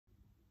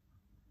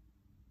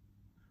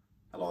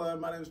Hello there,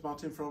 my name's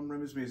Martin from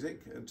Rimmers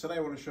Music, and today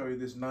I want to show you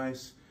this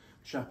nice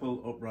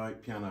chapel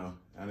upright piano,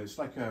 and it's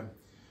like a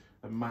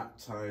matte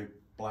type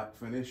black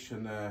finish,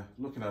 and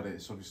looking at it,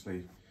 it's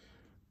obviously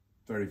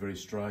very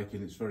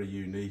striking. It's very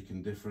unique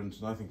and different,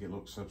 and I think it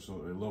looks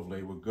absolutely lovely.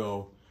 It would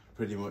go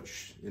pretty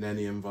much in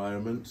any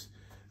environment.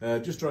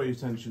 Just draw your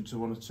attention to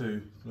one or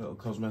two little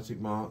cosmetic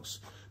marks.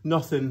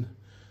 Nothing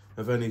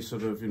of any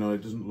sort of,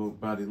 it doesn't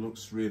look bad. It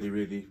looks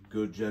really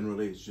good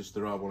generally. It's just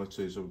there are one or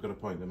two, so we've got to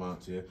point them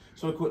out to you.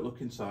 So a quick look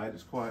inside.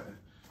 It's quite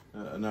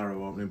a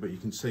narrow opening, but you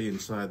can see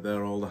inside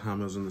there all the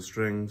hammers and the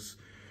strings.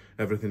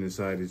 Everything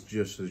inside is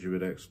just as you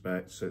would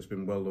expect, so it's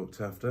been well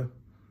looked after.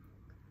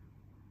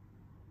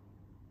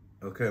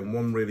 Okay, and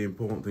one really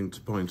important thing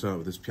to point out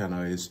with this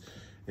piano is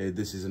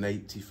this is an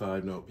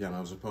 85 note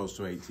piano as opposed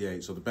to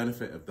 88. So the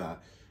benefit of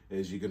that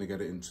is you're going to get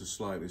it into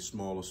slightly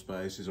smaller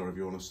spaces, or if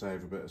you want to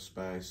save a bit of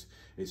space,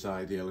 it's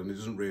ideal, and it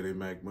doesn't really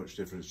make much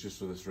difference just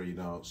for the 3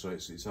 notes, so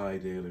it's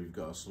ideal if you've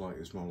got a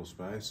slightly smaller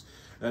space.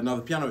 Now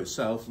the piano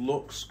itself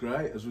looks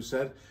great, as we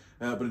said,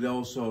 but it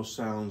also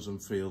sounds and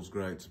feels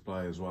great to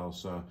play as well.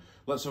 So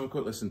let's have a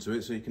quick listen to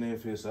it so you can hear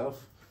for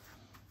yourself.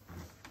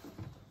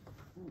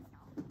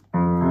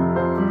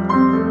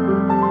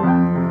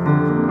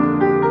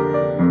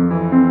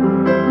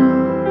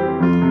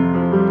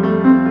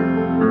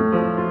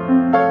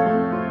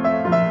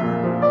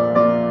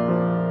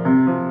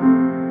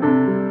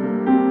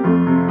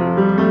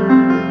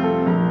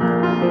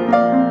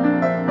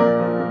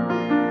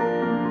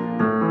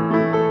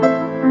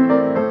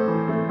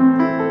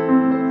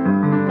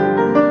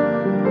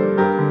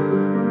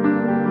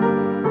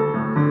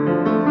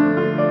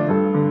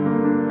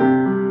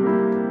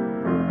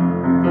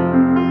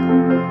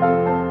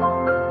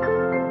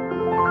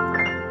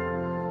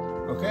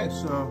 Okay,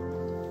 so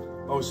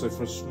obviously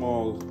for a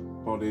small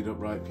bodied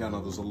upright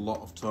piano, there's a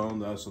lot of tone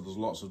there, so there's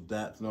lots of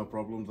depth, no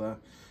problem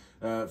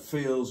there.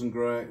 Feels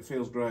great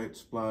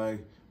to play,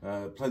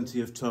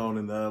 plenty of tone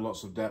in there,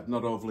 lots of depth,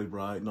 not overly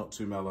bright, not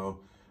too mellow,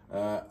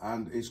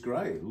 and it's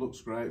great, it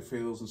looks great,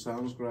 feels and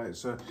sounds great.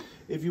 So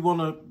if you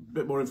want a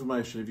bit more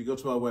information, if you go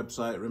to our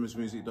website,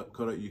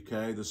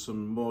 rimmersmusic.co.uk, there's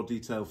some more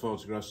detailed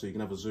photographs so you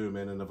can have a zoom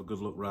in and have a good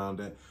look around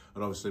it,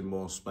 and obviously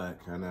more spec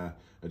and a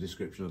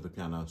description of the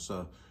piano.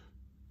 So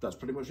that's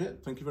pretty much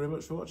it. Thank you very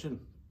much for watching.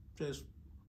 Cheers.